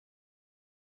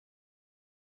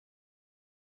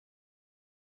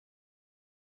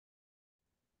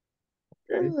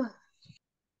Okay.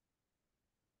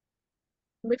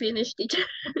 We finished, teacher.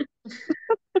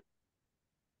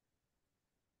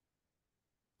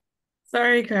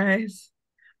 Sorry, guys.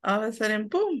 All of a sudden,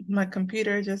 boom, my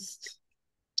computer just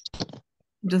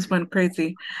went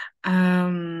crazy.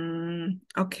 Okay.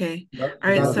 That, All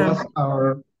right, that so was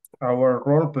our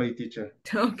role play teacher.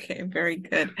 okay, very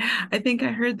good. I think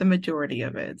I heard the majority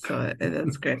of it, so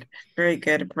that's good. Very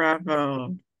good.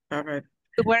 Bravo. Bravo.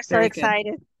 We were so Very good.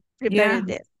 excited Yeah,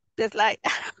 preparing this slide.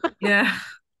 yeah.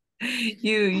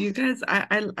 You guys, I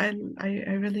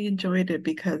really enjoyed it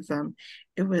because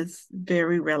it was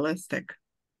very realistic.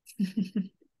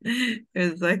 It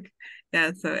was like,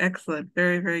 yeah, so excellent.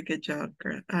 Very, very good job,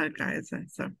 guys.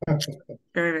 So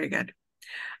very, very good.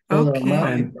 So Okay.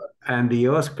 dramatic. And the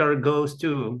Oscar goes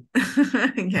to.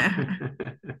 Yeah,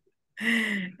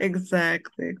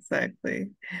 exactly, exactly.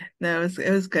 No, it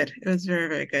was good. It was very,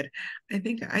 very good. I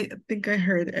think I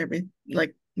heard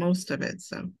like most of it,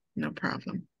 so no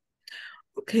problem.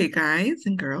 Okay, guys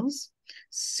and girls.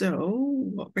 So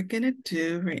what we're gonna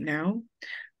do right now,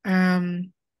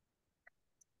 um,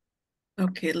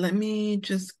 okay, let me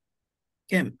just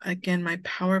get again my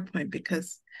PowerPoint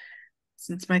because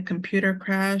since my computer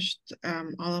crashed,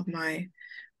 all of my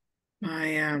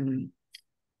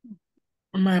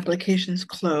my application's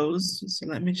closed. So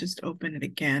let me just open it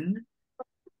again.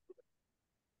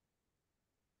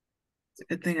 It's a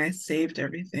good thing I saved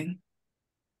everything.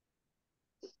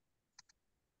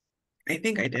 I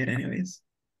think I did anyways.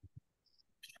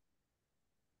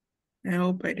 I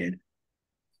hope I did.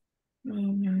 Oh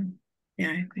no. Yeah,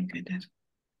 I think I did.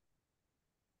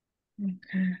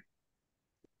 Okay.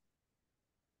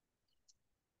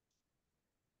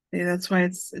 Yeah, that's why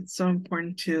it's so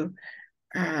important to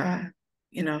uh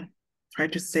you know try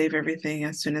to save everything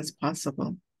as soon as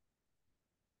possible.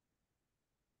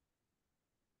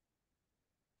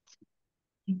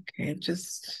 Okay,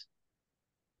 just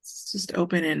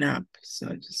opening up.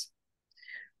 So just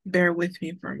bear with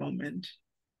me for a moment.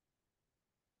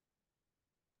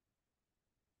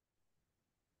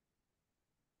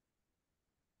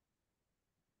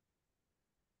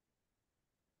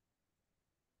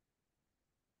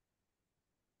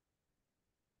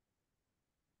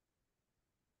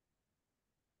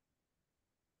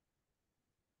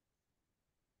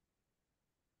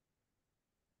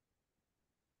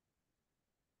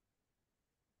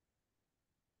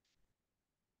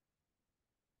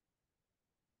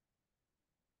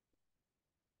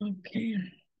 Okay.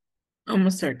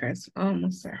 Almost there, guys.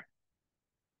 Almost there.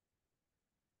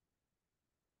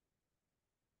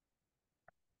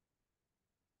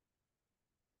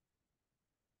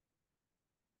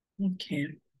 Okay.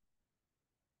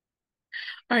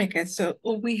 All right, guys. So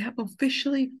we have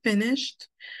officially finished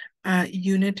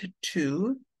unit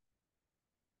 2.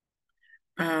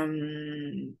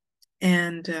 And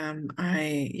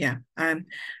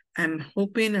I'm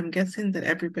hoping, I'm guessing that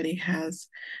everybody has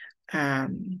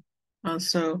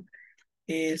also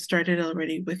started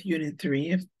already with unit 3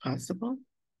 if possible.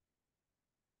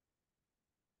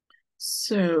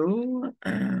 So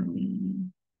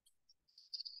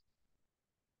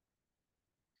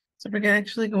we're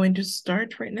actually going to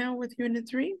start right now with unit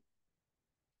 3.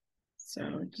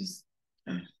 So just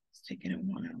it's taking a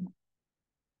while.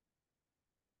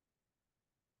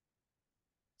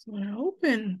 So I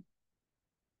open.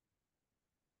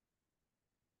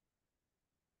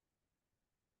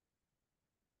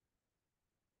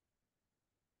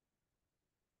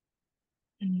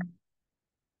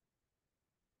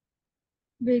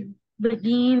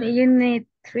 Begin unit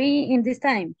 3 in this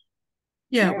time.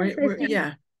 Yeah, Yes, I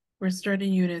think. we're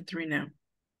starting unit 3 now.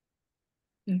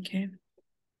 Okay.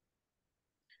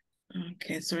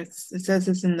 Okay, so it says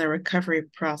it's in the recovery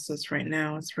process right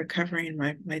now. It's recovering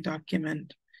my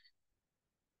document.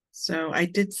 So I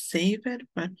did save it,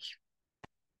 but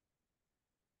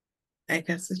I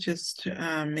guess it's just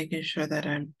making sure that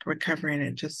I'm recovering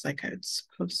it just like it's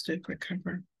supposed to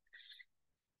recover.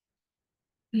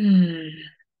 Okay,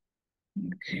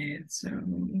 so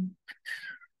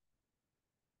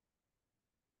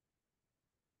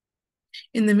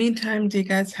in the meantime, do you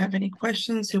guys have any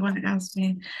questions you want to ask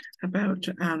me about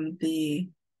the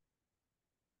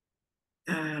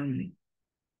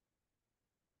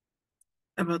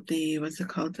what's it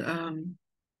called?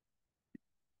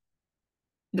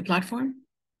 The platform?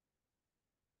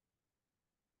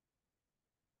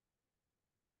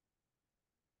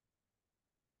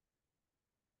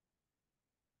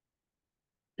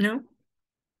 No?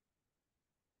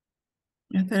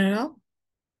 Nothing at all?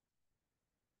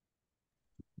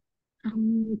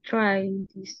 I'm trying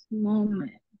this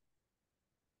moment.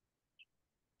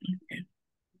 Okay.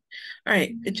 All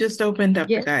right, it just opened up,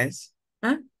 Yes. guys.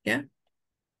 Huh? Yeah.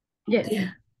 Yes.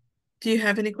 Do you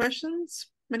have any questions,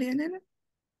 Maria Elena?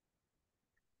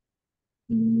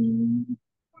 Mm,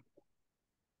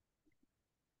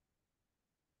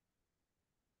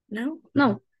 No?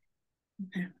 no.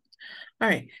 Okay. All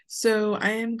right. So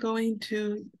I am going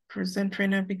to present right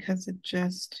now because it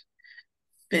just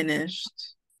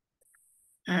finished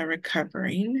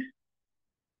recovering.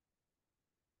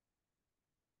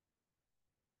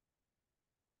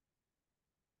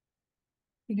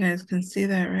 You guys can see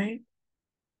that, right?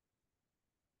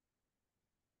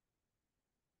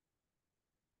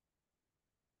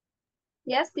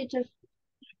 Yes, teacher.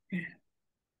 Okay.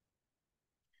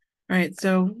 All right,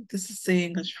 so this is the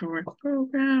English for Work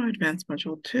program, advanced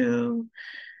module 2.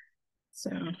 So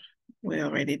we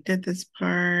already did this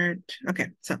part. Okay,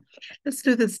 so let's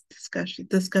do this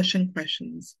discussion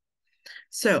questions.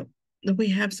 So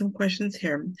we have some questions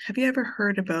here. Have you ever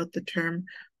heard about the term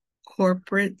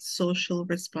corporate social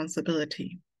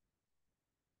responsibility?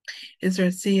 Is there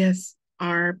a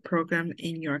CSR program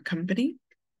in your company?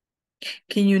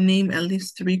 Can you name at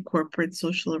least 3 corporate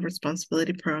social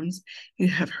responsibility programs you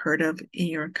have heard of in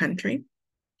your country?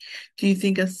 Do you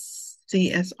think a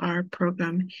CSR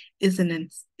program is an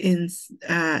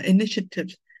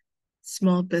initiative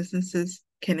small businesses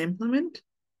can implement?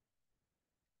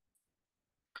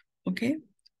 Okay.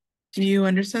 Do you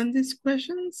understand these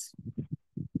questions?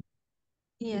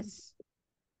 Yes.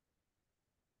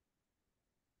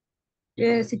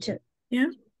 Yes, teacher. Yeah.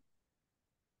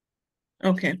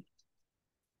 Okay.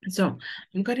 So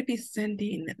I'm going to be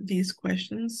sending these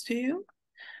questions to you.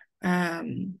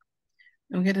 I'm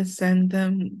going to send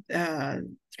them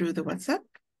through the WhatsApp.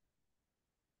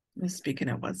 Speaking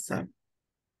of WhatsApp,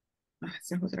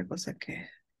 esa es otra cosa que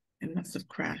it must have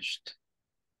crashed.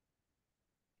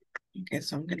 Okay,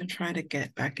 so I'm going to try to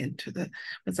get back into the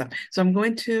WhatsApp. So I'm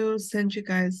going to send you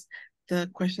guys the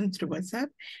questions through WhatsApp,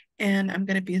 and I'm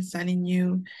going to be assigning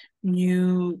you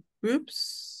new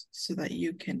groups so that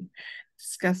you can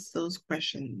discuss those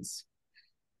questions.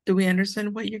 Do we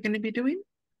understand what you're going to be doing?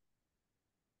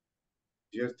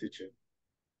 Yes, teacher.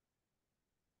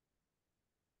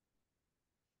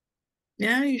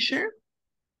 Yeah, you sure?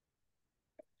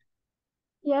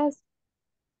 Yes.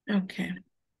 Okay.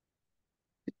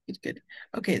 Good.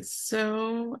 Okay,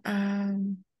 so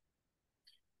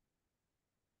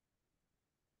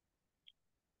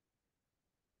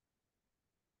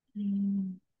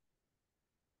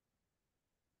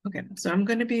okay, so I'm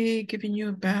going to be giving you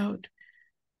about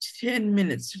 10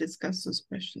 minutes to discuss those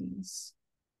questions.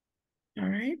 All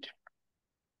right.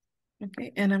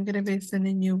 Okay, and I'm going to be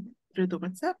sending you through the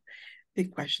WhatsApp the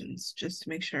questions just to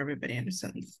make sure everybody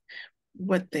understands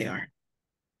what they are.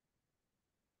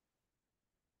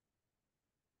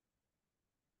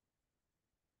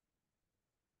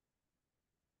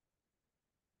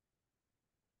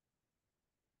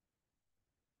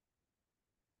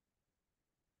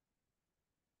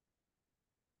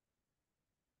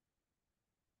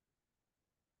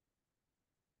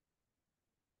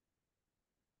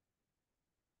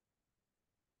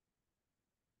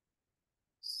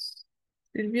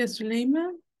 Silvia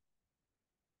Suleima.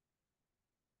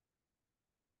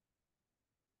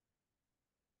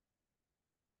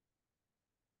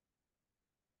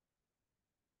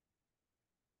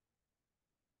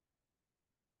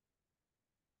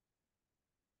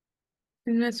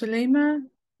 Silvia Suleima.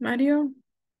 Mario,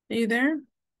 are you there?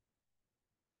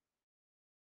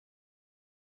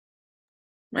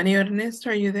 Mario Ernesto,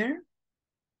 are you there?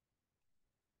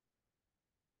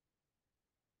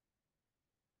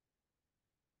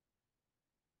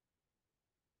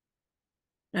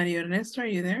 Mario Ernesto, are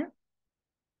you there?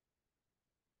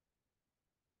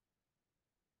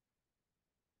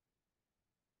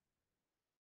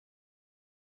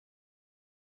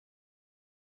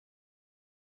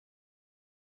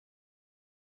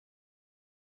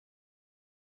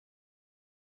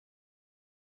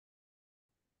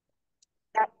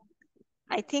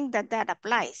 I think that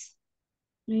applies.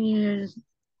 Is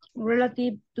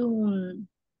relative to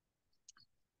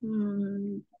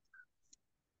mm,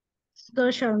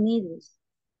 social needs.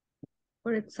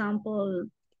 For example,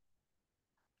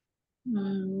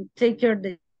 take care of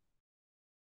the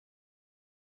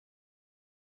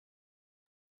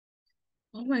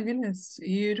Oh my goodness,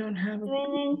 you don't have a...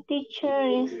 Meaning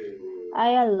teacher is I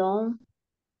alone.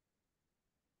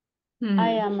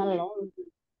 I am alone.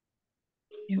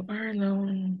 You are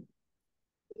alone.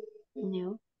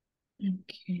 No.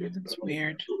 Okay, that's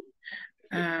weird.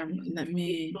 Let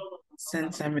me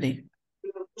send somebody.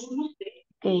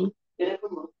 Okay.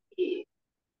 Okay.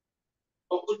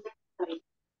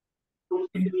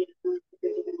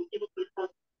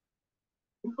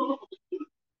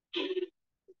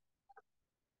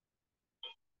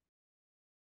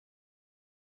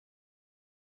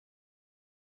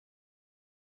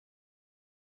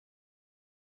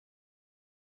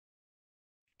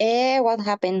 What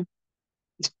happened?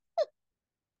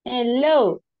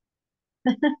 Hello.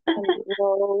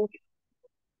 Hello.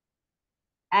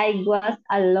 I was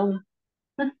alone.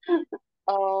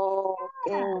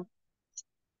 Okay.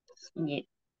 Yeah.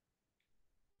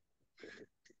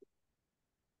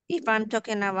 If I'm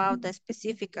talking about the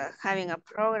specific having a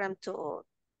program to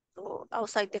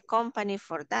outside the company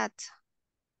for that,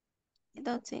 I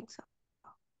don't think so.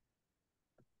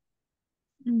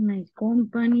 My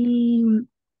company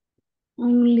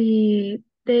only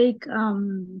take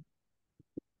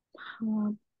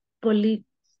polit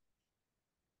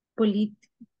polit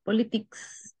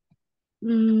politics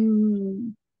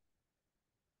and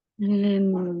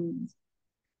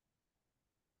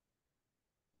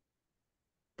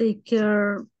take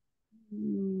care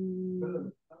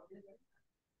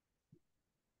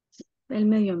el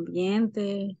medio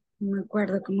ambiente, no me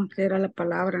acuerdo cómo que era la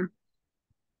palabra.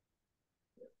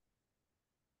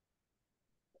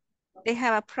 They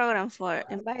have a program for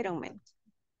environment.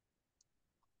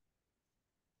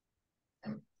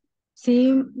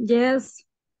 Sí, yes.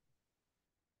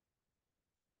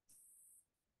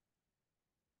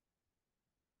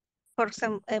 For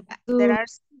some, there are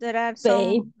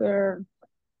some. Paper.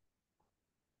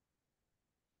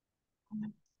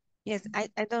 Yes, I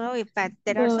don't know if, but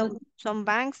there are some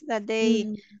banks that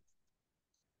they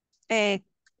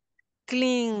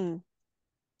clean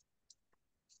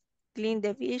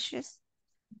the beaches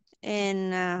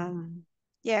and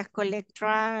yeah, collect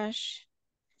trash,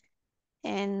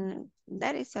 and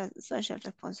that is a social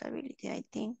responsibility, I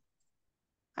think.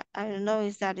 I don't know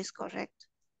if that is correct.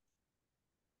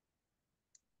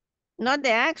 Not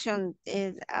the action,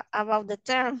 is about the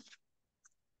term.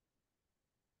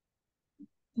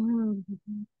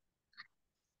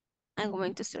 I'm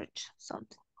going to search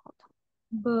something.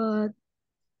 But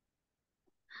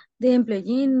the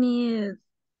employee needs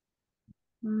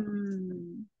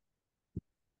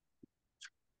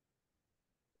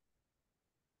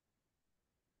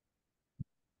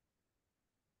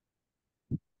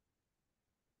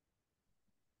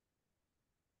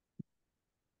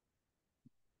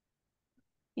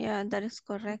Yeah, that is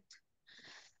correct.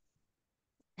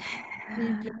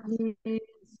 the employees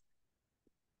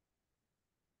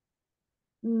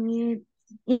need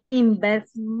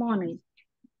invest money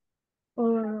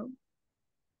or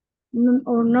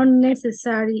not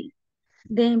necessary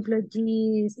the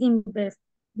employees invest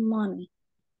money.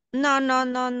 No,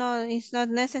 it's not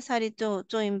necessary to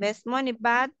invest money,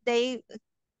 but they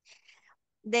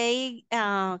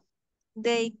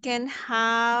can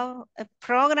have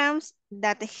programs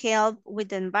that help with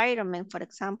the environment. For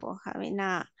example, having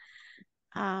a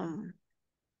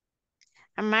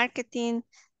marketing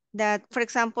that, for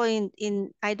example,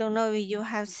 in I don't know if you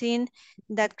have seen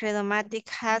that Credomatic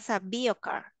has a bio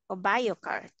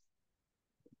card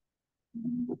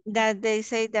that they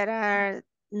say there are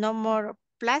no more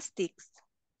plastics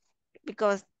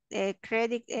because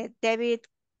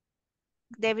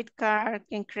debit card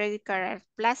and credit card are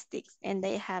plastics, and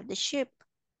they have the chip,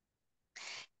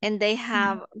 and they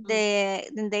have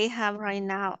they have right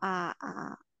now a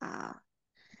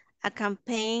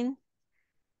campaign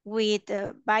with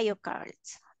bio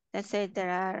cards. Let's say there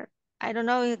are, I don't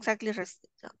know exactly, I'm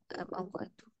going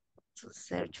to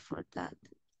search for that.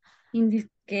 In this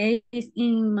case,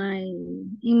 in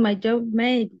my job,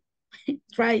 maybe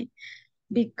try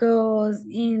because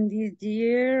in this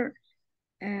year,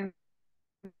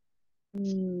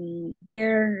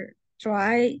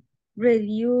 try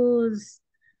reduce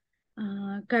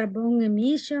carbon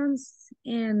emissions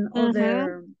and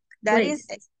other That is,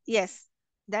 waste. yes,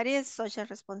 that is social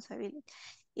responsibility.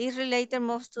 It's related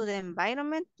most to the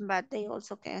environment, but they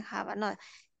also can have another.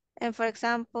 And for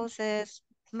example, says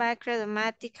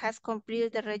Macrodomatic has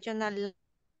completed the regional.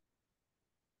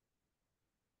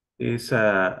 It's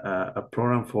a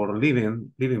program for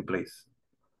living place,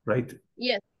 right?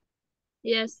 Yes,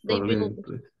 yes, they For living build.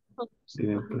 place,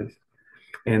 living place.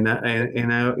 And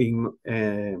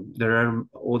there are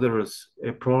others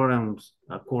programs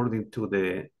according to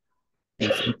the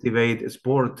incentivate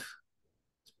sports,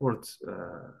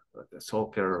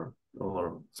 soccer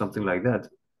or something like that.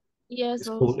 Yes,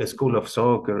 A school of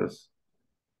soccer.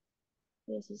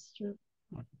 Yes, it's true.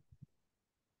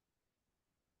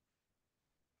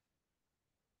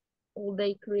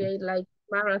 They create like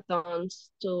marathons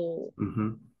to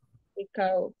pick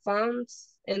out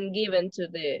funds and given to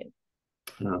the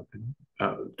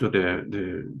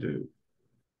the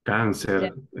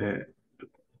cancer,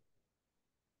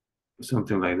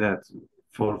 something like that,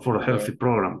 for healthy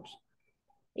programs.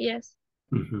 Yes.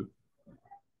 And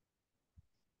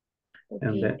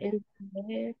Okay, and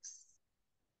next.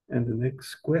 And the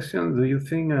next question, do you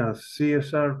think a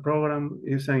CSR program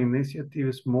is an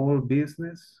initiative small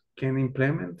business can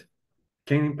implement?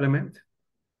 Can implement?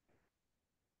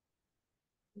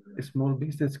 A small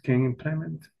business can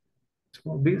implement?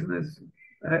 Small business?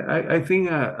 I think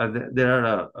there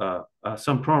are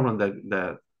some programs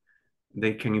that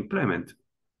they can implement.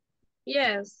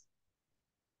 Yes.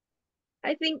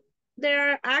 I think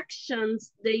there are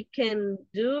actions they can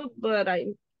do, but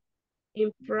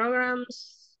in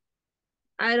programs,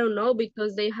 I don't know,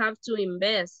 because they have to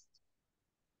invest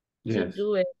to Yes.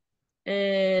 do it.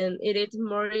 And it is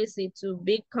more easy to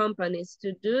big companies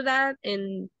to do that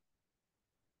and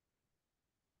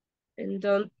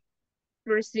don't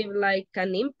receive like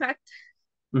an impact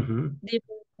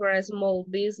different for a small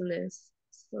business.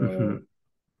 So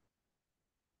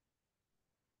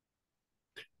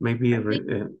Maybe I think,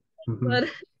 but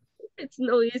it's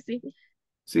no easy.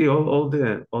 See, all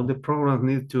the programs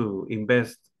need to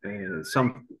invest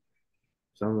some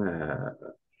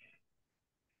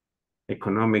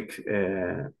economic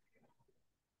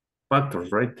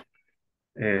factors, right?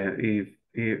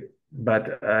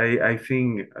 But I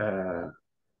think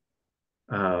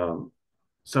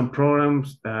some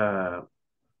programs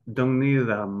don't need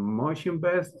much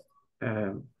invest.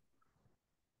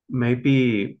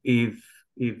 Maybe if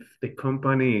the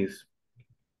companies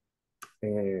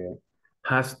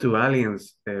has to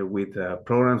alliance with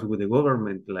programs with the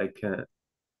government, like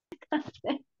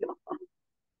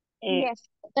Yes.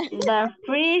 The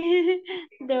free,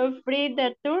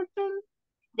 the turtle,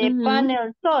 the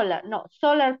panel solar. No,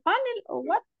 solar panel or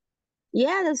what?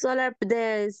 Yeah, the solar,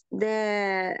 the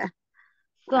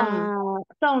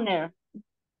Sonar.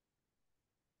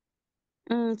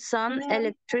 sun No.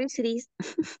 electricity.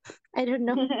 I don't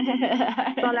know.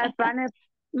 Solar panel.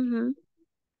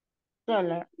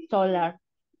 Solar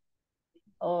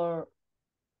or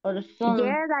sun.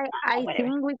 Yes, I Whatever.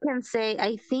 think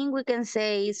we can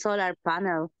say solar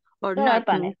panel or Solar nothing.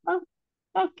 panel. Oh,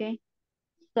 okay.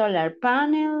 Solar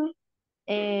panel,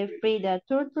 free the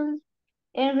turtles,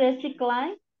 and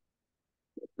recycle.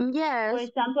 For Yes.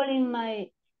 example,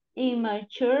 in my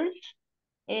church,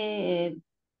 the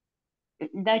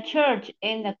church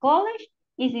and the college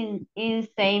is in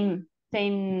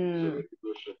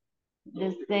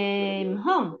the same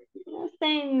home,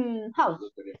 same house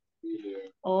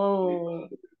or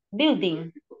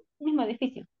building, mismo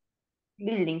edificio,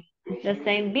 building, the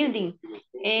same building,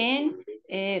 and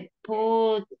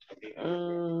put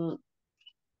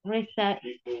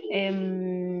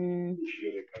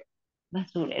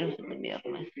basurero, se me olvidó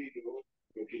cómo es.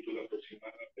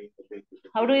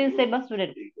 How do you say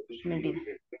basurero? Se me olvidó.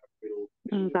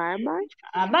 Garbage?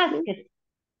 A basket.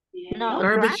 No,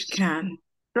 Garbage trash? can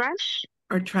Trash?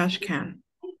 or trash can.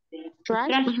 Trash?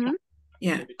 Trash can.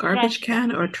 Yeah, garbage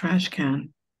can or trash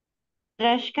can.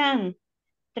 Trash can.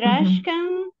 Trash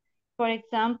can, for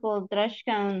example, trash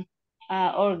can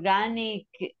organic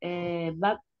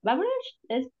beverage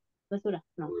es basura.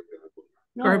 No.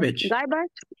 Garbage.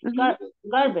 Garbage?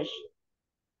 Garbage.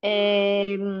 Es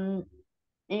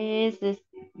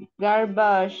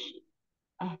garbage.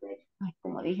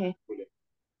 Como dije.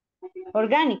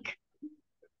 Organic.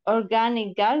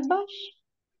 Organic garbage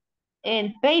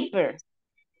and paper.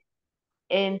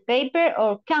 And paper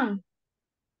or can.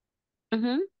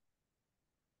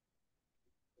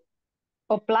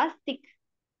 Or plastic.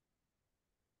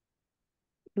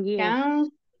 Yes. Cans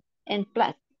and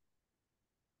plastic.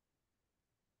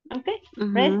 Okay.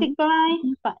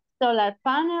 Recycle, solar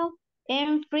panel,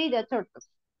 and free the turtles.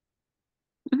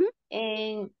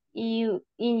 And you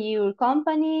in your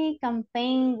company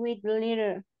campaign with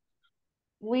litter,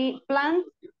 with plants.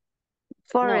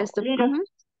 Forest. No, litter.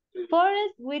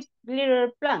 Forest with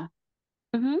litter plant.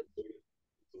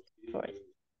 Forest.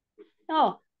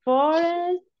 No,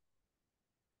 forest.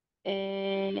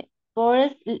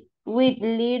 Forest with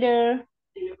litter.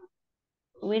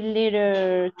 With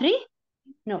litter tree.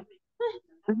 No.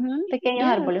 Pequeños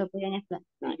árboles o pequeñas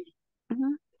plantas.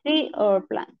 Tree or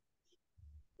plant.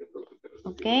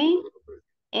 Okay.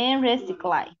 And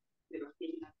recycle.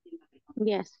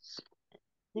 Yes.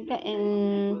 Okay.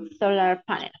 And solar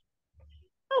panel.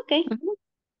 Okay.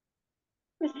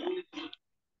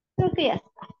 Creo que ya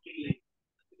está.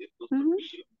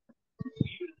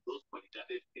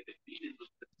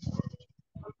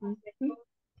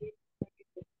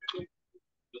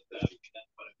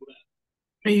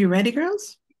 Are you ready,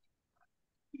 girls?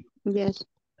 Yes.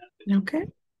 Okay.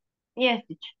 Yes,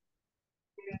 teacher.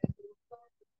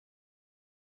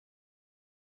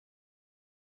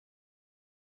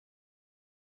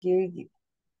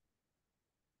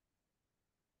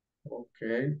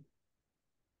 Okay.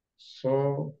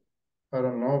 So I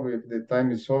don't know if the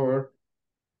time is over.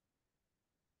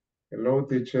 Hello,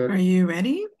 teacher. Are you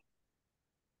ready?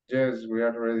 Yes, we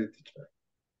are ready, teacher.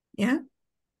 Yeah?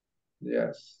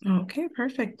 Yes. Okay,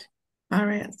 perfect. All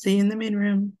right, see you in the main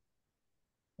room.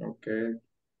 Okay.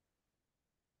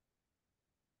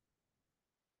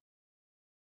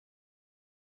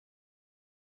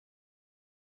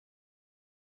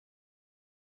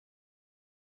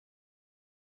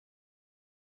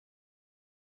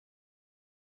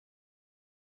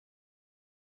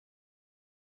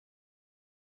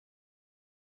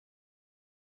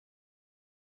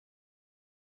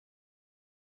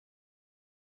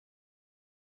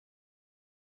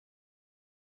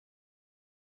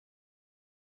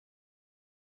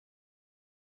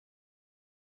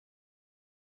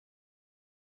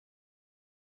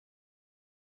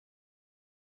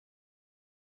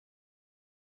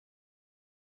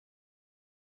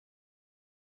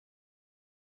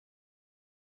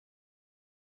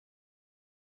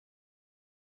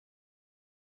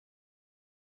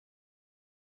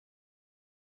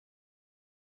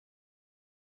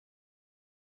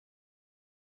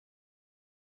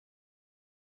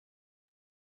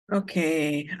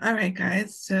 Okay, all right,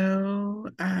 guys. So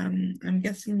I'm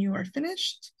guessing you are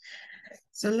finished.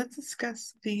 So let's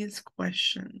discuss these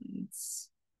questions.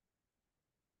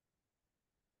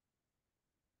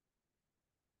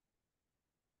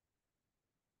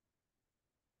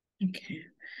 Okay.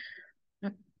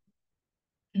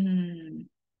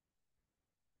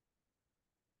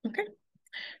 Okay.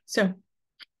 So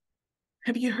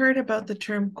have you heard about the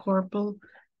term corporate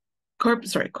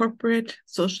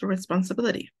social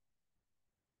responsibility?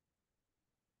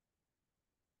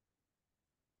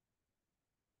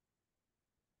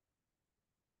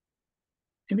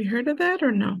 Have you heard of that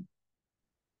or no?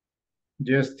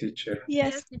 Yes, teacher.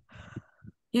 Yes.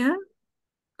 Yeah?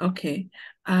 Okay.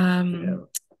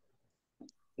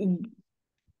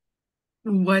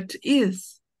 What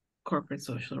is corporate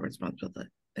social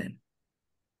responsibility then?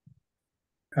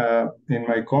 In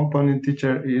my company,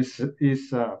 teacher is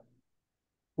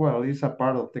well, it's a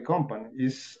part of the company.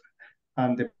 Is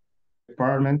and the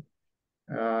department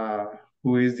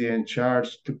who is in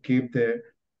charge to keep the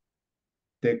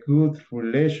good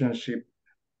relationship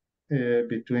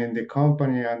between the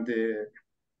company and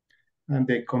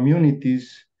the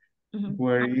communities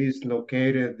where is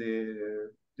located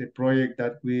the project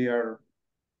that we are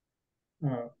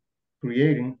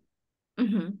creating.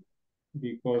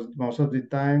 Because most of the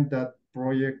time that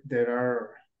project they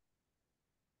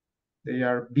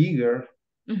are bigger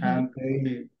and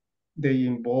they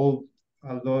involve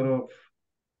a lot of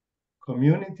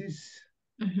communities.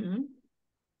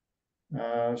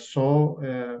 So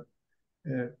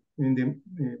in the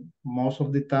most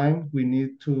of the time we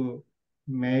need to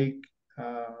make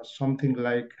something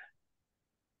like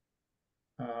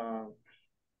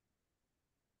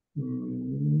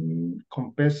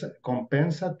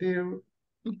compensative.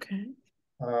 Okay.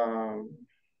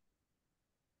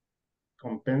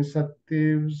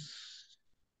 Compensatives.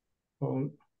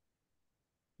 Oh,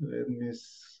 let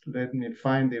me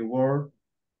find the word.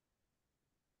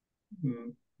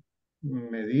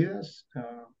 Medidas.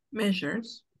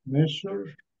 Measures.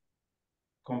 Measure.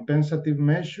 Compensative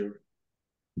measure.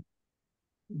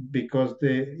 Because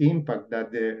the impact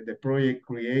that the project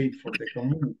create for the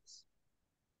communities.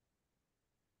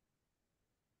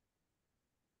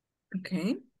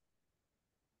 Okay.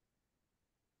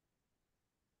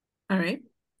 All right.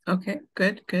 Okay,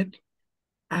 good, good.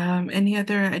 Any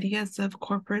other ideas of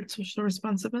corporate social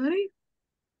responsibility?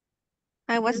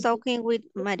 I was talking with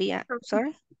Maria.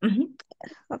 Sorry. Go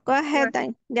ahead,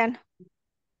 Dan.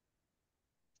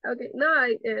 Okay, no,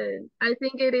 I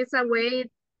think it is a way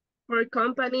for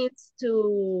companies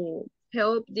to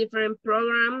help different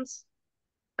programs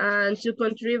and to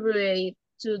contribute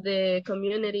to the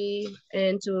community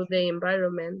and to the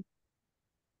environment.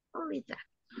 Only that.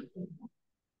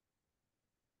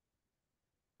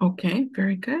 Okay,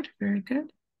 very good, very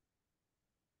good.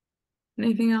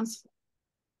 Anything else?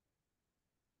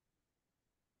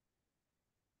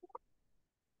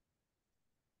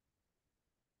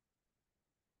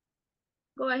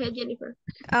 Go ahead, Jennifer.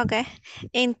 Okay.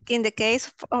 In the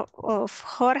case of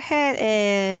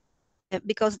Jorge,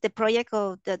 because the project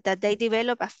that they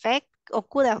develop affect or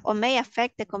or may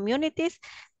affect the communities,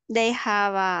 they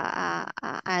have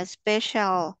a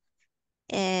special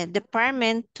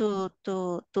department to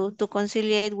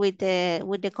conciliate with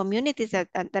the communities that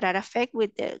are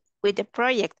affected with the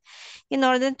project, in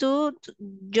order to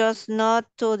just not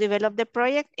to develop the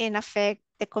project and affect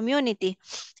the community.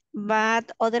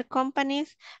 But other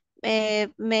companies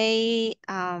may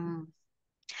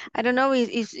I don't know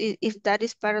if that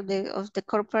is part of the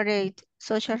corporate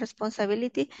social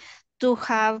responsibility to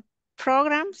have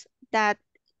programs that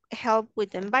help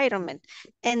with the environment,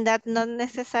 and that not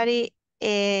necessarily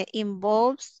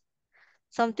involves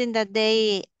something that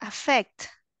they affect.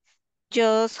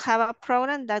 Just have a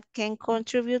program that can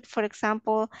contribute, for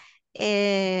example,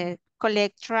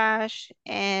 collect trash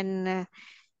and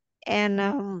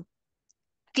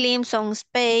clean some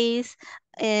space,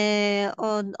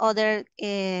 on other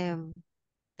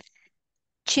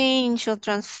change or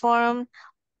transform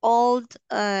old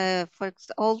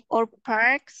old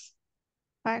park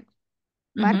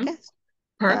parks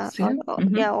Parks, yeah.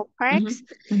 yeah, or parks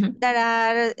Mhm.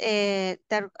 that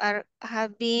are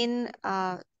have been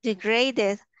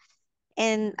degraded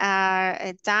and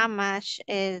are damaged,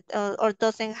 or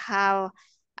doesn't have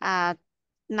uh,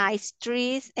 nice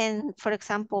trees, and for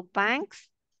example banks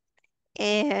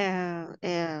uh,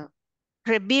 uh,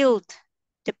 rebuild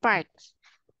the parks.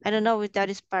 I don't know if that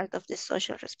is part of the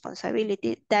social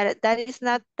responsibility. That is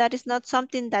not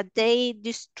something that they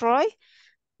destroy,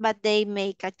 but they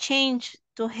make a change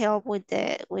to help with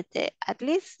the at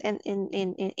least in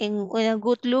a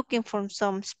good looking from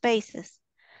some spaces.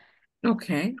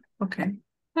 Okay. Okay.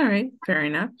 All right. Fair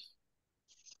enough.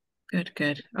 Good,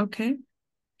 good. Okay.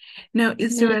 Now,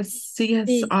 is there a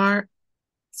Maybe, CSR?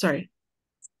 Sorry,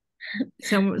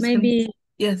 someone was gonna. maybe,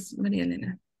 Yes, Maria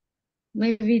Elena.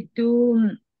 maybe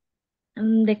to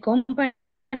the companies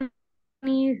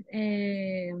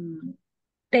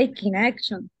taking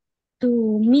action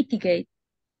to mitigate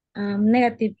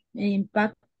negative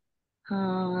impact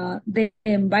the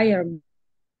environment.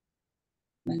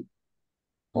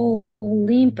 All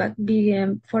impact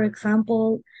being, for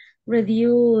example,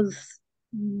 reduce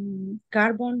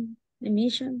carbon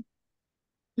emission,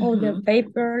 all the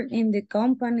paper in the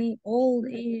company, all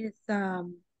is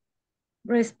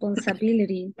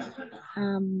responsibility,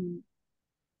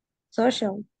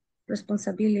 social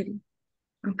responsibility.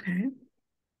 Okay.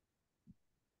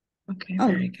 Okay, Oh,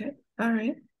 very good. All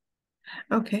right.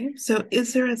 Okay, so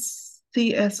is there a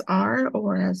CSR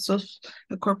or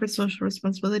a corporate social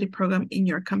responsibility program in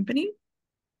your company?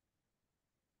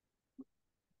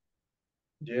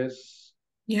 Yes,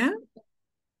 Yeah,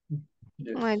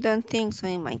 I yes, don't think so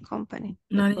in my company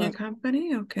not in your because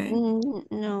company? Okay.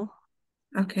 no.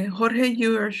 Okay, Jorge,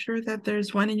 you are sure that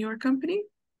there's one in your company?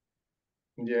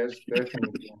 yes,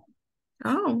 definitely.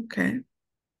 Oh, okay.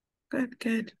 Good,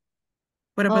 good.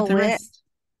 What Oh about the well, rest?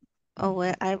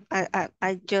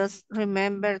 I just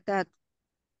remember that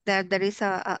there is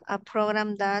a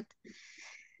program that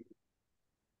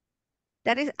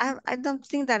is I don't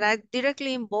think that I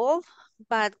directly involved,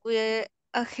 but we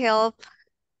help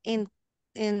in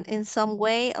in some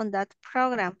way on that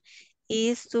program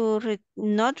is to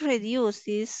not reduce,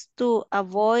 is to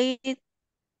avoid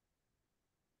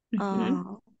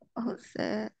Mhm. what's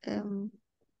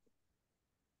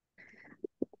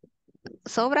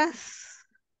sobras.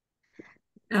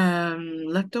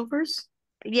 Leftovers?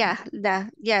 Yeah,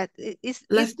 it's not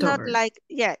Leftovers. like,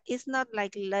 yeah, it's not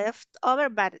like leftover,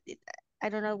 but I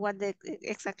don't know what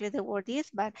exactly the word is,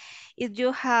 but if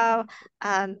you have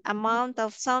an amount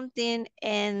of something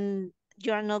and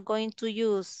you are not going to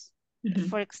use, Mhm.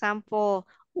 for example,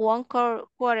 one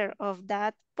quarter of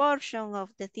that portion of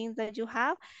the things that you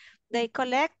have, they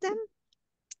collect them,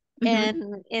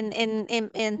 Mhm.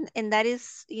 and that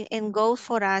is and goes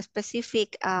for a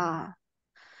specific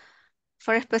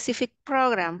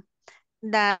program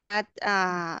that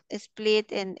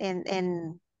split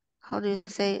and how do you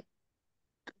say,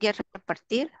 get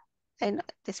repartir. And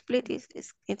the split is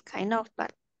it kind of,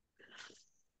 but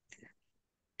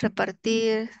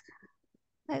repartir,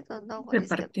 I don't know what is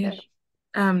the Repartir.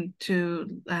 verb.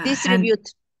 To hand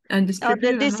Distribute, and or the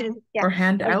distribute, distribute, yeah, or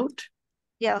hand or out.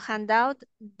 yeah, hand out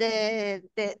the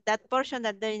that portion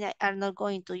that they are not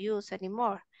going to use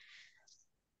anymore.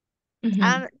 Mhm.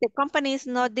 And the company is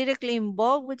not directly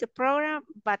involved with the program,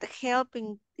 but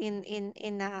helping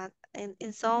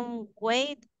in some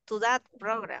way to that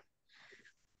program.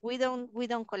 We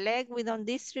don't collect, we don't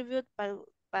distribute,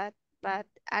 but but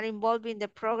are involved in the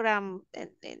program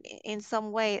in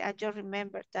some way. I just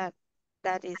remember that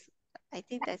is, I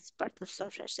think that's part of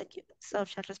social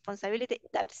responsibility.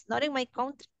 That's not in my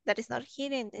country. That is not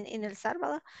here in El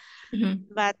Salvador, Mhm.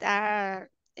 but are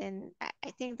and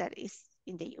I think that is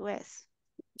in the US.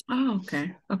 Oh,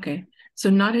 okay. Okay. So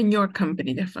not in your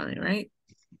company, definitely, right?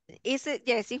 Is it?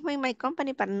 Yes, it's in my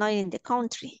company, but not in the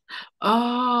country.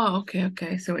 Oh, okay,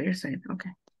 okay. So what you're saying. Okay.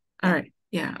 All Yeah. right.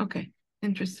 Yeah, okay.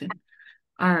 Interesting.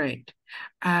 All right.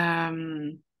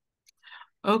 Um,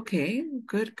 okay,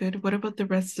 good, good. What about the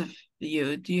rest of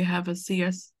you? Do you have a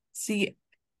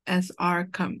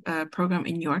program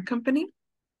in your company?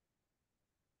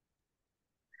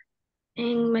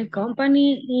 And my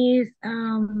company is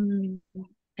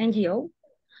NGO,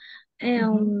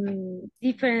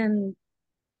 different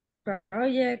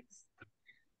projects.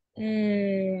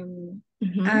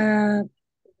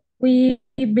 We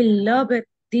develop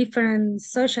different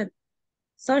social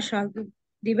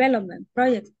development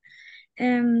projects.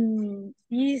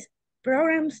 These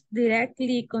programs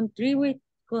directly contribute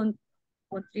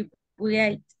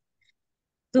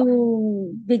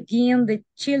to begin the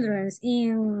children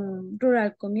in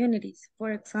rural communities.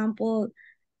 For example,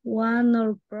 one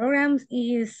of programs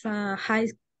is high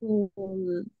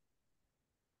school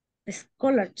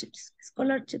scholarships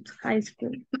high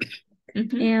school,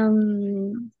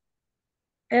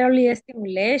 early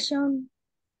stimulation,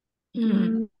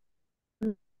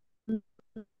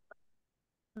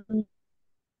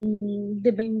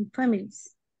 developing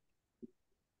families.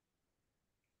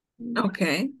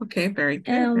 Okay, very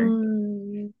good.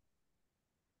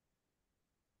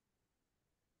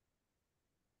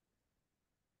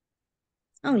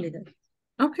 Only that.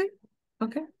 Okay,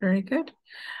 very good.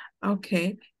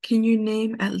 Okay, can you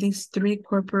name at least 3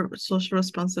 corporate social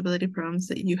responsibility programs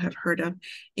that you have heard of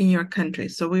in your country?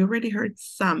 So we already heard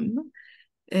some.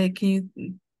 Can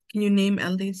you name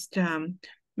at least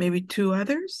maybe 2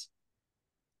 others?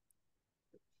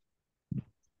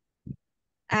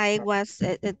 I was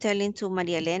telling to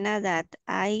Maria Elena that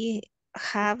I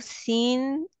have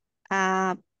seen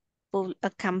a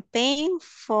campaign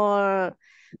for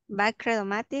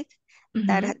Bacredomatic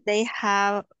that they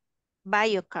have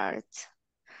bio cards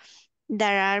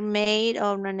that are made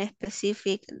on a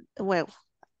specific, well,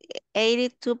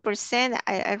 82%,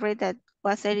 I read that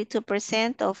was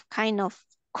 82% of kind of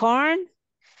corn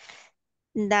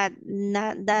that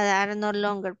are no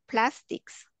longer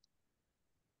plastics.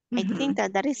 I think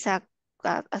that is a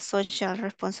social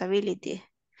responsibility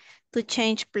to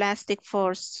change plastic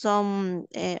for some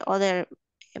other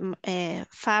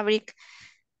fabric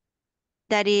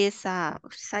that is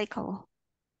recyclable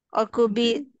or could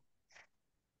be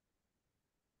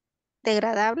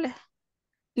degradable.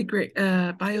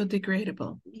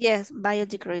 Biodegradable. Yes,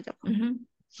 biodegradable.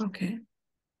 Okay,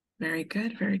 very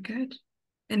good.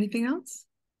 Anything else?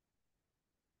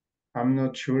 I'm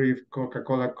not sure if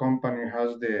Coca-Cola company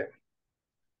has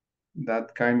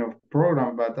that kind of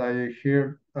program, but I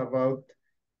hear about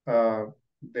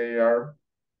they are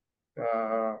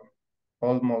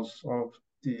almost of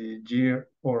the year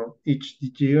or each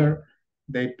year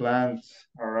they plant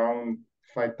around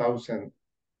 5,000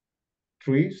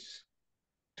 trees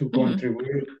to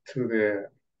contribute to the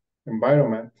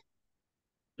environment.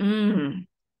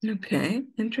 Okay,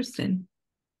 interesting.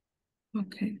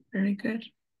 Okay, very good.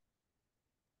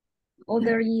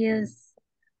 Other years,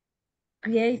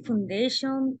 create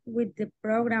foundation with the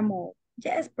program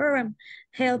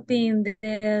helping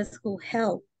those who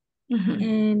help.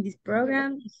 In this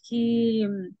program, he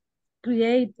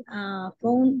create a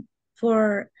fund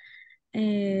for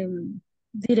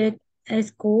direct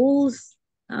schools,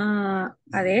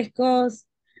 ADESCOs,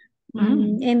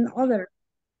 and other.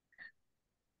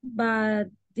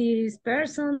 But this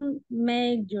person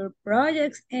make your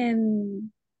projects and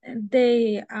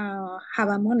they have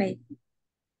a money.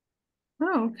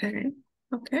 Oh, okay.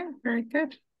 Very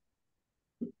good.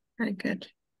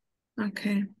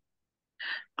 Okay.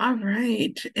 All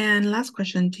right. And last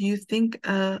question. Do you think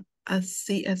a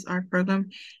CSR program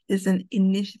is an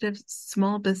initiative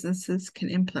small businesses can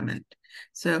implement?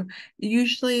 So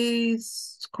usually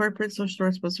corporate social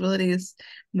responsibility is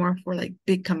more for like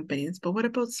big companies, but what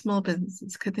about small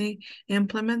businesses? Could they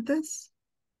implement this?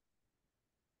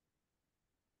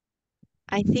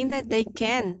 I think that they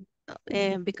can,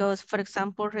 because, for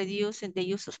example, reducing the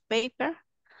use of paper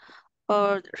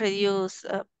or reduce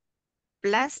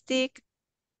plastic,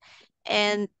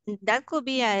 and that could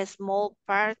be a small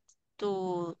part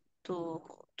to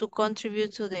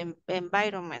contribute to the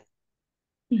environment,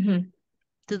 to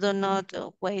do not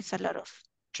waste a lot of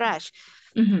trash.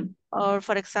 Or,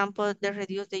 for example, they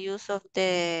reduce the use of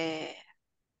the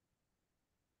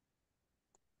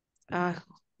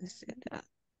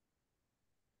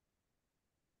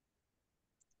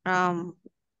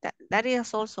that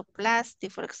is also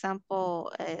plastic, for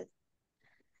example,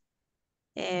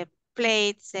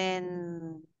 plates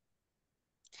and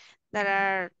that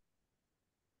are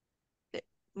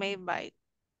made by,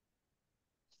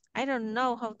 I don't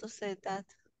know how to say that.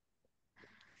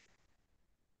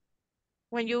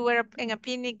 When you were in a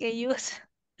picnic and use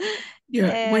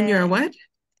when you're what?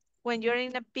 When you're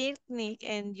in a picnic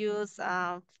and use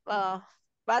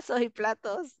vasos y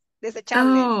platos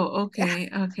desechables. Oh, okay,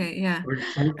 yeah.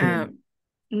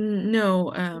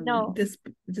 No, No,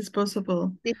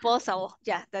 disposable. disposable.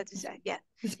 Yeah, that is yeah.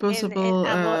 Disposable,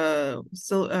 about,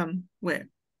 so where?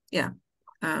 Yeah,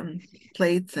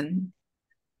 plates and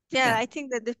yeah, yeah. I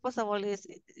think that disposable is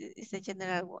a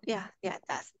general word. Yeah,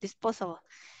 that's disposable.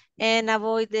 And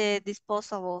avoid the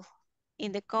disposable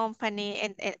in the company,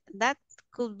 and that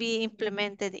could be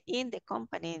implemented in the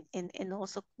company, and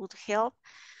also could help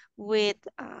with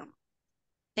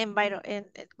environment.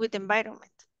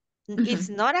 It's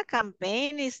not a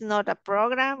campaign, it's not a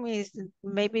program, is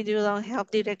maybe you don't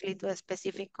help directly to a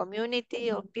specific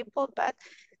community or people, but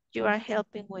you are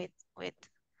helping with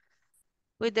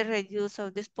the reduce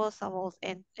of disposables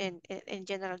and in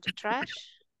general the trash.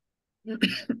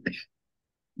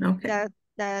 Okay.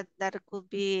 That could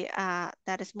be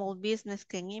that a small business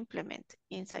can implement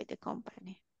inside the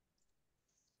company.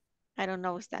 I don't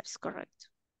know if that's correct.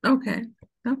 Okay.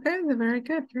 Okay. Very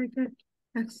good. Very good.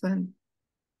 Excellent.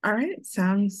 All right.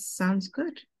 Sounds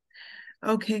good.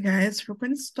 Okay, guys, we're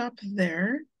going to stop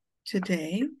there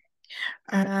today.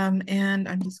 And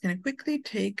I'm just going to quickly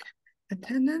take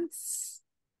attendance.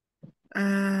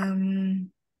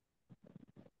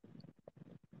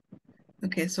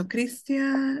 Okay, so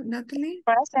Christia, Natalie.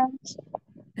 Present.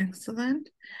 Excellent.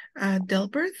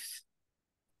 Delbert.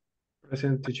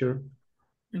 Present, teacher.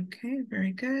 Okay,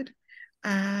 very good.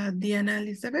 Diana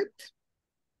Elizabeth.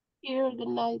 Here the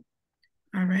light.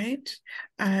 All right.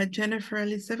 Jennifer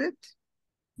Elizabeth.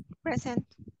 Present.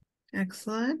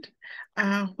 Excellent.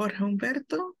 Jorge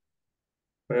Humberto.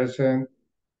 Present.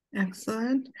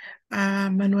 Excellent.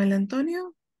 Manuel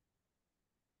Antonio.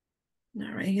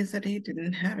 All right, he said he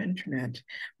didn't have internet.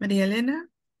 Maria Elena.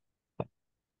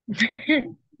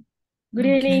 Good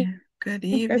evening. Okay. Good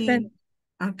evening. Present.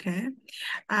 Okay.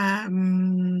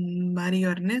 Mario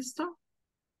Ernesto.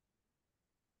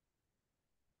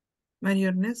 Mario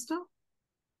Ernesto.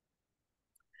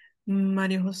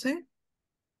 Mario José.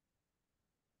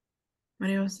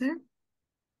 Mario José.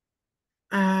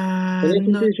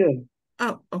 No.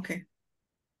 Oh, okay.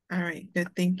 All right,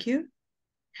 good. Thank you.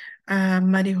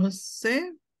 Mario José.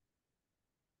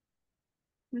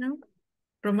 No.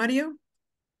 Romario.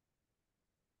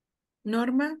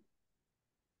 Norma.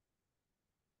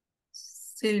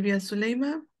 Silvia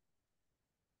Zuleima.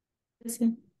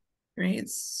 Sí. Right.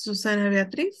 Susana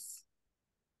Beatriz.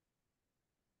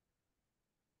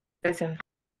 Present.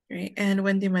 Right. And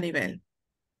Wendy Maribel.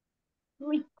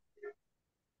 Uy.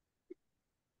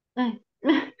 Ay.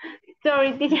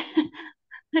 Sorry, teacher.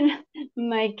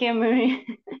 My camera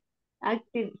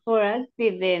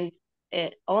accident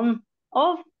on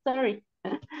off. Sorry.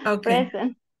 Okay.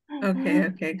 Present.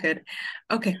 Okay, good.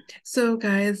 Okay, so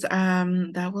guys,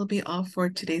 that will be all for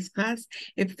today's class.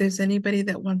 If there's anybody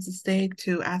that wants to stay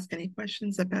to ask any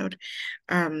questions about,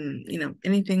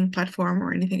 anything platform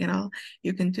or anything at all,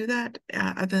 you can do that.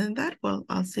 Other than that, well,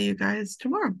 I'll see you guys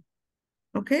tomorrow.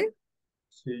 Okay?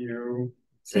 See you.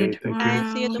 See you Okay, thank tomorrow.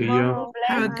 you. See you See tomorrow. you.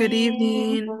 Have a good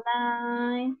evening. Good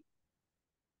night.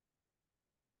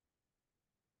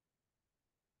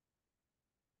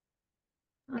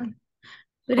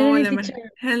 Good Hola, evening, teacher.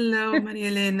 hello, María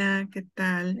Elena, ¿qué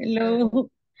tal? Hello.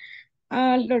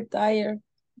 A little tired,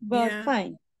 but Yeah.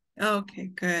 fine. Okay,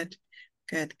 good.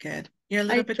 You're a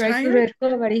little I bit try to tired?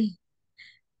 recover.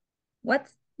 What?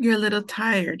 You're a little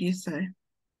tired, you say.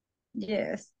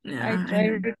 Yes, Yeah, I I try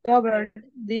to know. recover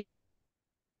these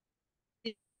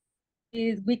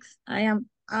weeks. I am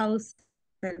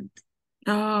absent.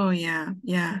 Oh, yeah.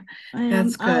 I am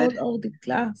That's out good. of the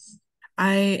class.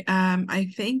 I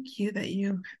thank you that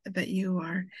you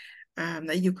are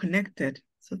that you connected.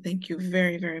 So thank you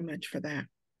very, very much for that.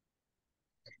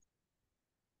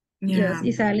 Yes, Yeah,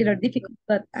 it's a little difficult,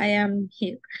 but I am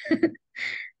here.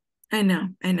 I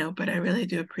know, but I really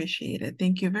do appreciate it.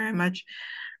 Thank you very much.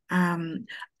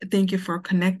 Thank you for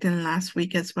connecting last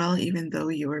week as well, even though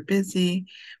you were busy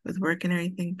with work and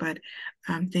everything, but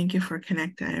thank you for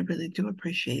connecting. I really do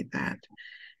appreciate that.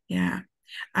 Yeah.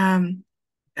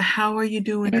 How are you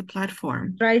doing the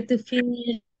platform? Try to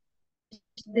finish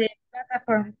the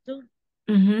platform too.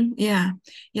 Yeah.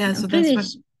 So that's what.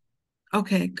 Finish.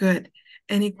 Okay, good.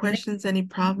 Any questions, any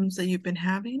problems that you've been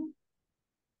having?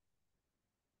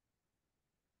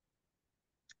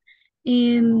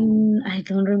 I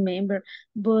don't remember,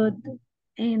 but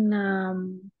in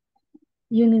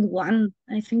unit 1,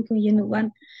 I think in unit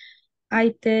 1,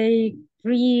 I take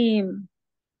three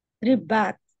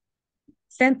bad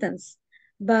sentence,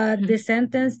 but the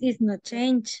sentence is not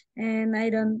changed, and I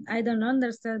don't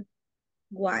understand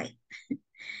why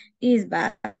is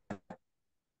bad.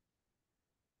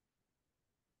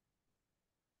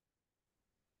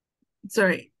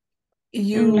 Sorry,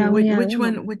 En la unidad which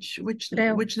 1, one,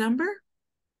 creo. which number?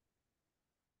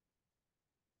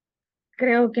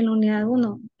 Creo que en la unidad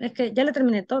 1. Es que ya la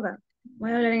terminé toda.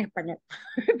 Voy a hablar en español.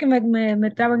 Que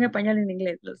me trabo en español y en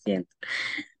inglés, lo siento.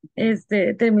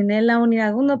 Terminé la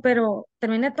unidad 1, pero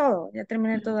terminé todo. Ya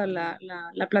terminé toda la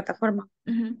plataforma.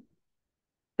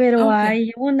 Pero Okay.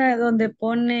 hay una donde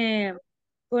pone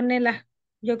las,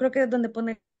 yo creo que es donde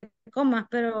pone comas,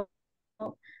 pero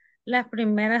las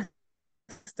primeras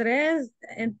tres,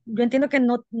 yo entiendo que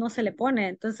no se le pone,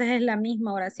 entonces es la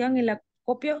misma oración y la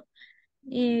copio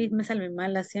y me sale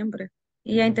mala siempre.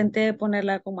 Y ya intenté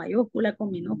ponerla con mayúscula,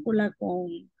 con minúscula,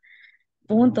 con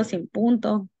punto, sin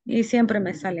punto, y siempre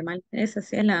me sale mal. Esa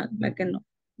sí es la que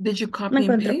Did you no copy and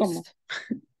encuentro cómo. paste?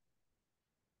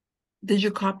 Did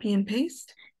you copy and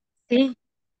paste? Sí,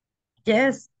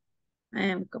 yes,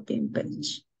 I am copying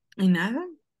page. Y nada?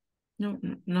 No,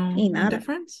 Y no nada,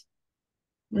 difference?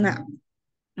 no.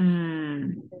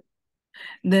 Mm.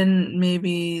 Then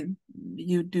maybe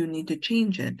you do need to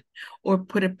change it or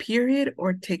put a period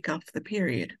or take off the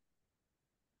period.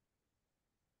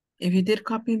 If you did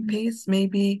copy and paste,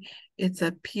 maybe it's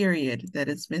a period that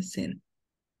is missing.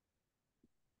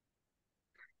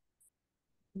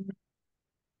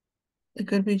 It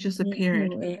could be just a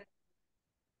period Anyway.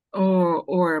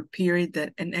 or a period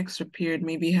that an extra period,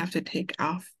 maybe you have to take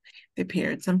off the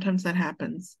period. Sometimes that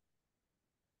happens.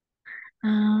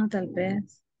 Ah, tal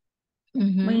vez.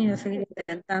 Voy a seguir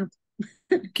intentando.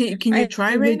 Can you I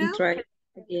try right will now? try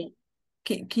again.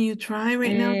 Can you try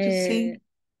right now to see?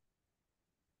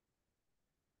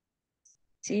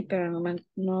 Sí, pero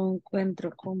no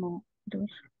encuentro cómo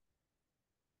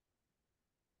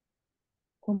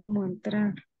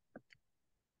entrar.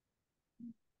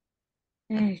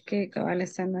 Es que cabal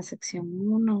está en la sección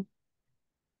 1.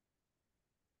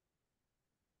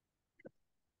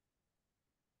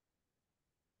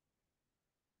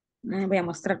 Voy a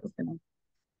mostrar porque no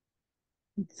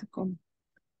sé cómo.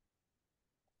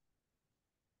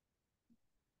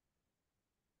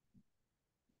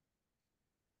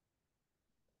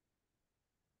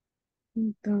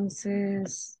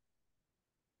 Entonces,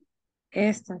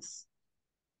 estas,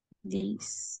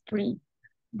 these three,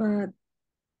 but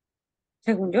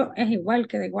según yo es igual,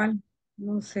 queda igual,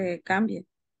 no se cambia.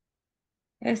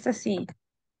 Esta sí,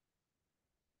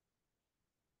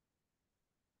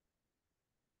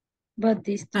 but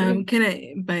these three.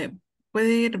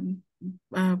 ¿Puede ir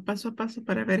paso a paso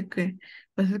para ver cuál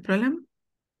es el problema?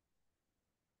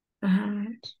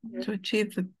 To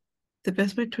achieve the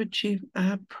best way to achieve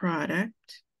a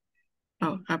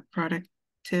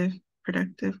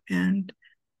productive and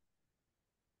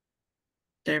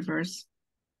diverse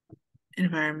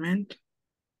environment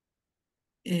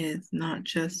is not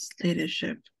just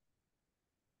leadership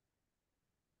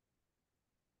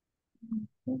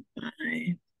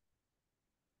by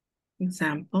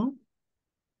example,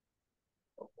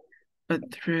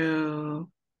 but through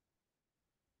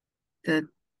the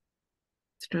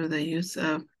use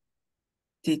of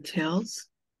detailed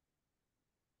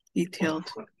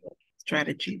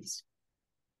strategies.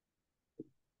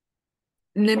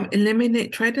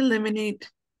 Try to eliminate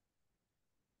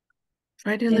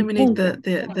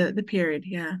the period,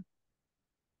 yeah.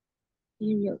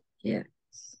 Period, yeah.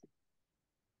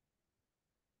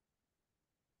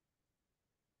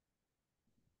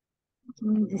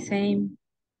 The same.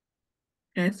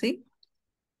 Okay, see?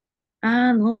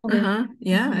 Ah, no.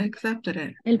 Yeah, I accepted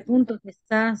it. El punto que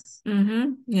estás.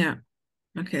 Yeah.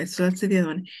 Okay, so let's see the other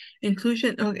one.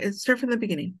 Inclusion. Okay, start from the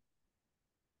beginning.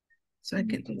 So I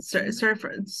can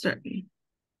start.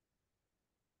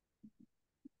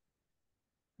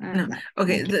 No.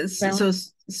 Okay. So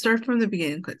start from the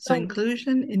beginning. So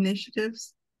inclusion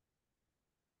initiatives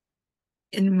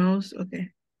in most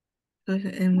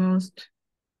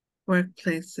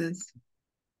workplaces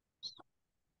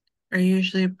are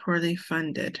usually poorly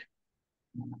funded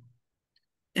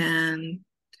and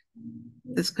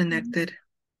disconnected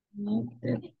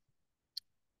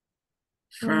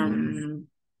from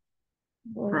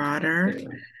broader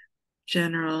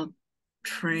general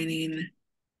training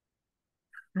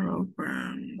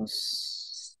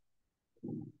programs.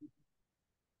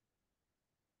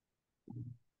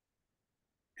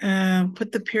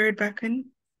 Put the period back in.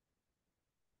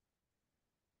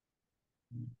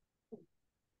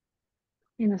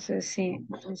 Y no sé si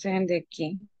el de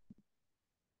aquí.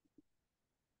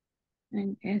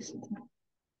 En este.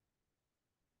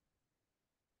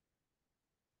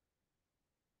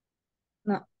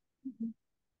 No.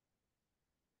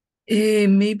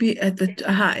 Maybe at the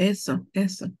eso.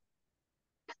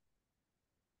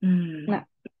 No.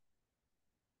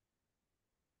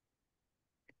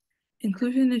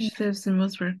 Inclusion initiatives in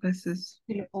most workplaces.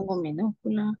 Si le pongo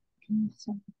minúscula.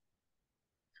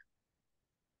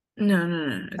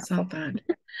 No, it's not that.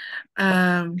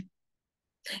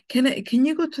 Can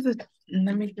you go to the,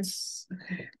 let me just,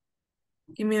 okay.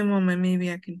 Give me a moment,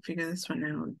 maybe I can figure this one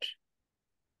out.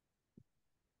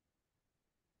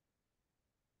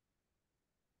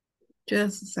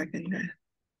 Just a second, guys.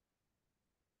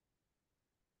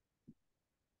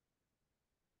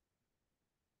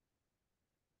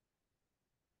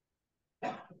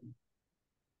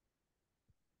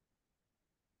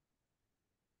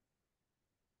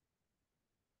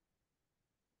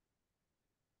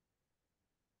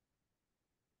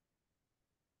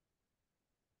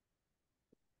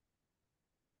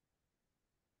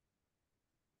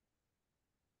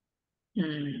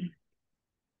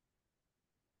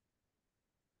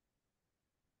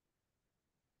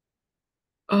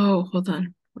 Oh, hold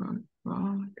on. Wrong.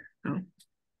 No, no,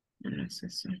 it's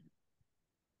this one.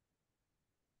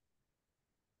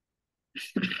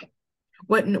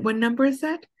 What number is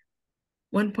that?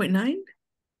 1.9?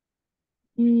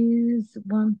 Is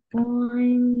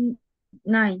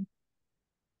 1.9.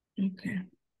 Okay.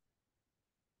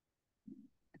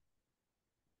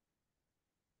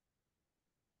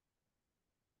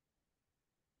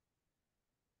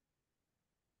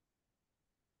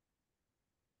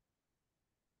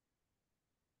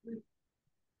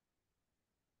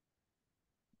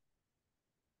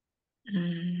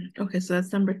 Okay, so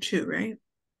that's number 2, right?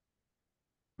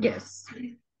 Yes.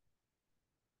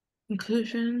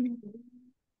 Inclusion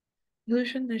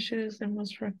initiatives and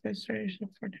most representation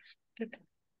for different.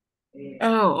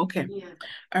 Oh, okay.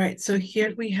 All right, so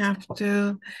here we have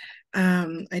to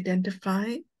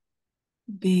identify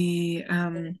the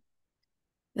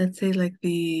let's say like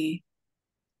the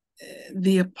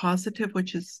positive,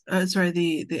 which is sorry,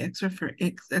 the extra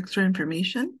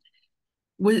information.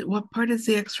 What part is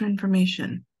the extra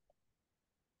information?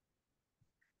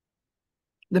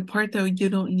 The part that you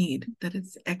don't need, that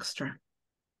it's extra.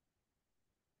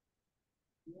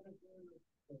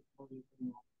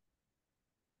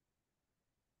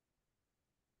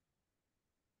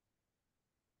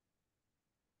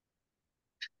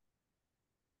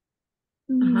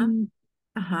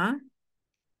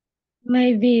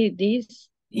 Maybe this.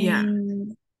 Yeah,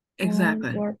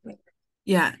 exactly. Workplace.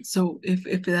 Yeah, so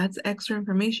if that's extra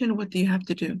information, what do you have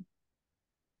to do?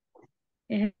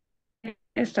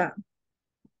 Esta.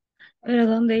 Pero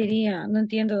 ¿dónde iría? No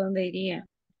entiendo dónde iría.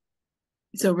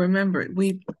 So remember,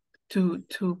 to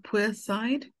put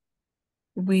aside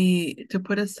the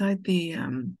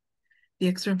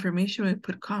extra information, we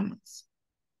put commas.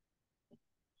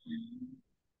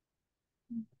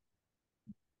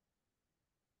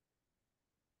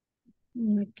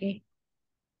 Okay.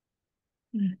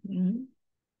 Wait.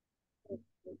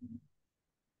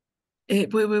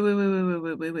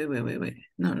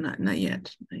 No, not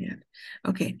yet.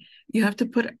 Okay, you have to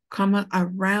put a comma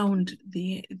around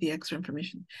the extra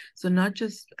information. So not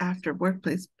just after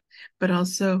workplace, but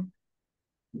also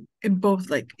in both.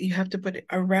 Like you have to put it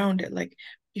around it, like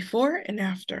before and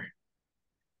after.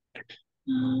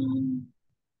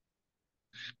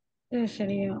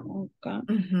 Sería okay.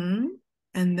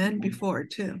 And then before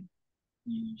too.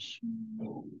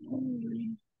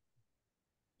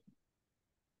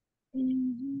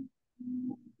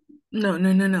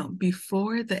 No.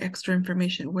 Before the extra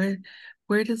information. Where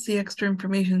does the extra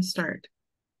information start?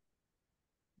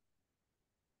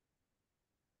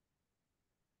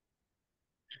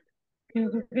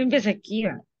 Empieza aquí.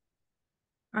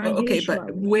 Okay,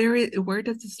 but where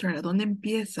does it start? ¿A dónde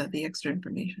empieza the extra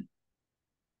information?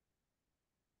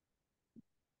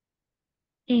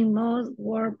 In most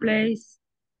workplace.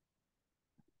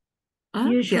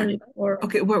 Usually yeah.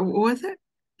 Okay, what was it?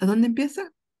 ¿A dónde empieza?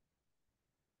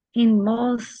 In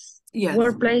most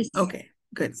workplace. Okay,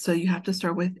 good. So you have to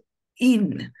start with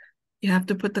in. You have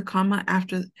to put the comma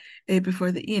after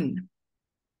before the in.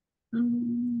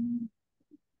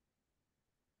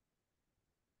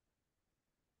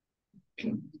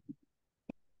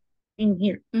 In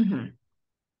here.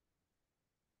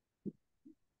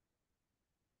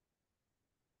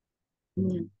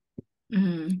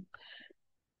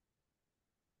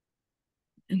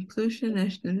 Inclusion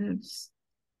initiatives.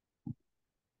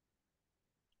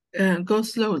 Go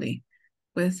slowly.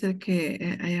 Puede ser que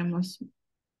hayamos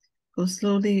go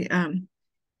slowly.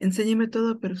 Enséñeme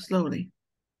todo, pero slowly.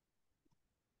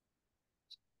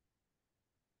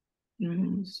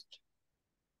 Most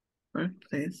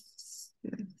workplaces.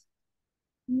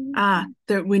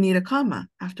 There we need a comma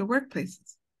after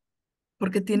workplaces.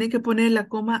 Porque tiene que poner la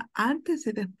coma antes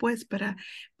y después para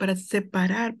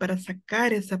separar, para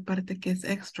sacar esa parte que es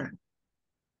extra.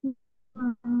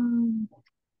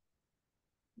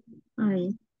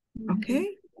 Ahí.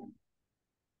 Okay.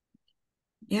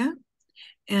 Yeah.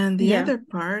 And the Yeah. other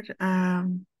part,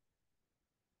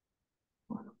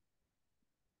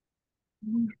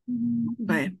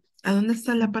 vaya, ¿a dónde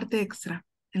está la parte extra?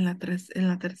 En la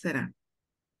tercera.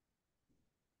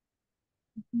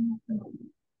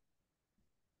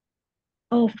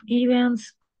 Of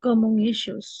events, common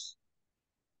issues.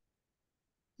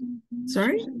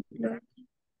 Sorry?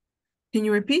 Can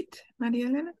you repeat, María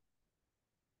Elena?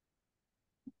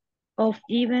 Of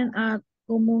even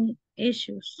common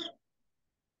issues.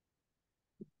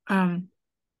 Not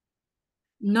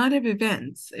of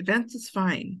events. Events is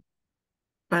fine.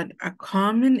 But a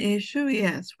common issue,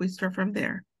 yes, we start from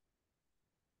there.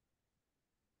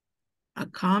 A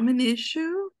common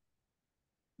issue,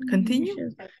 continue.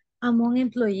 Issues among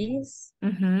employees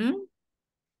Mm-hmm.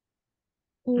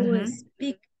 who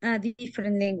speak a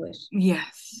different language.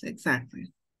 Yes,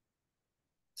 exactly.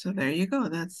 So there you go.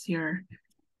 That's your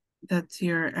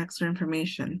extra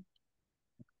information.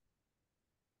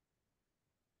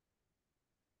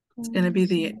 It's going to be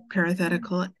the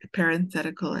parenthetical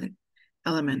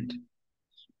element.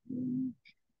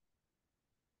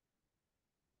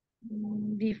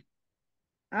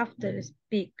 After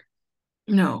speak.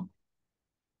 No.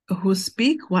 Who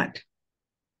speak what?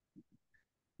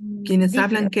 ¿Quiénes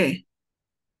hablan qué?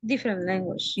 Different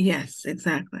language. Yes,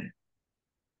 exactly.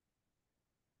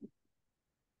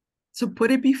 So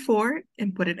put it before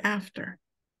and put it after.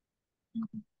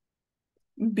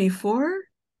 Before,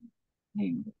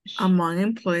 among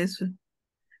employees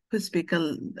who speak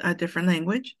a different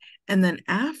language, and then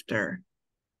after,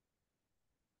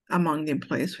 among the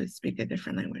employees who speak a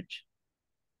different language.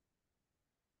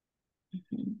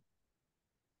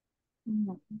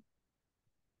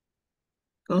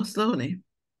 Go slowly.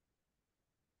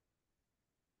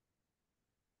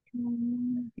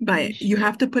 Vaya, you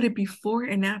have to put it before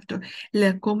and after.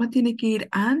 La coma tiene que ir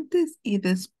antes y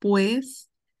después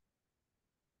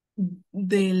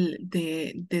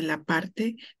de la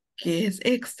parte que es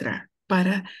extra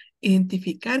para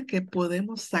identificar que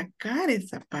podemos sacar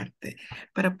esa parte,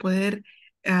 para poder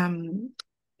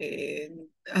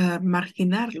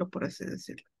marginarlo, por así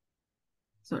decirlo.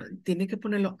 So, tiene que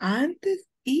ponerlo antes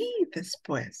y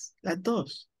después, las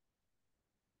dos.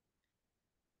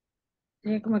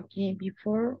 Como aquí,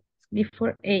 before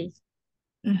A.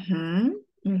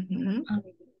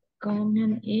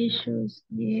 Common issues,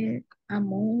 yeah,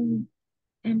 among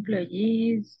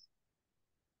employees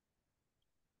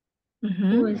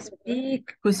who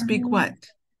speak what?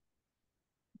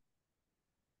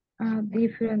 a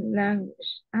different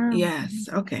language. Yes,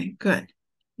 okay, good.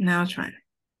 Now try.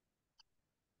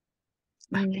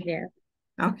 Yeah.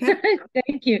 Okay.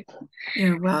 Thank you.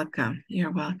 You're welcome.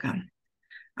 You're welcome.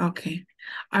 Okay.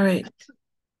 All right.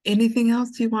 Anything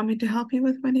else you want me to help you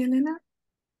with, Maria Elena?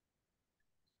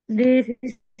 This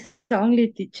is the only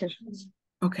teacher.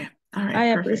 Okay. All right.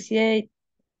 I Perfect. appreciate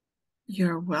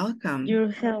You're welcome.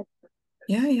 your help.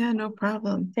 Yeah, no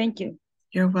problem. Thank you.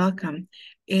 You're welcome.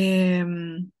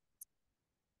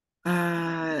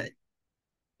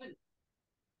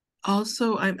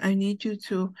 Also, I need you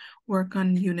to work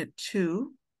on Unit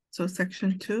 2. So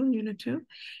Section 2, Unit 2,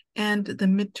 and the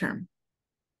midterm.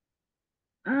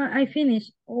 I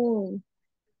finished all.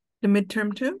 The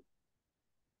midterm too?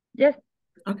 Yes.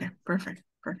 Okay, perfect.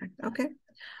 Okay.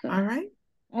 So, all right.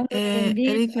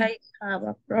 Anything? I have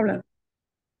a problem.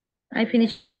 I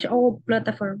finished all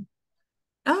platform.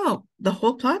 Oh, the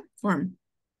whole platform.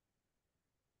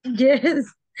 Yes.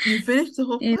 You finished the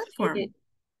whole platform.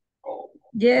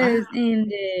 Yes, wow. In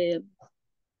the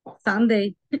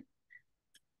Sunday.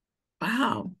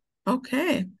 Wow.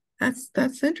 Okay.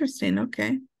 That's interesting.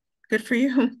 Okay. Good for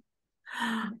you.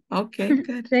 Okay,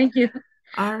 good. Thank you.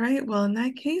 All right. Well, in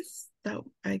that case, so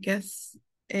I guess,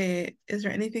 is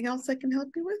there anything else I can help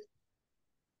you with?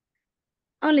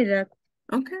 Only that.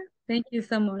 Okay. Thank you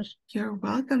so much. You're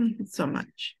welcome so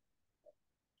much.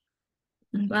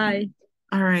 Okay. Bye.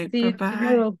 All right. See you Bye-bye.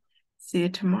 tomorrow. See you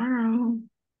tomorrow.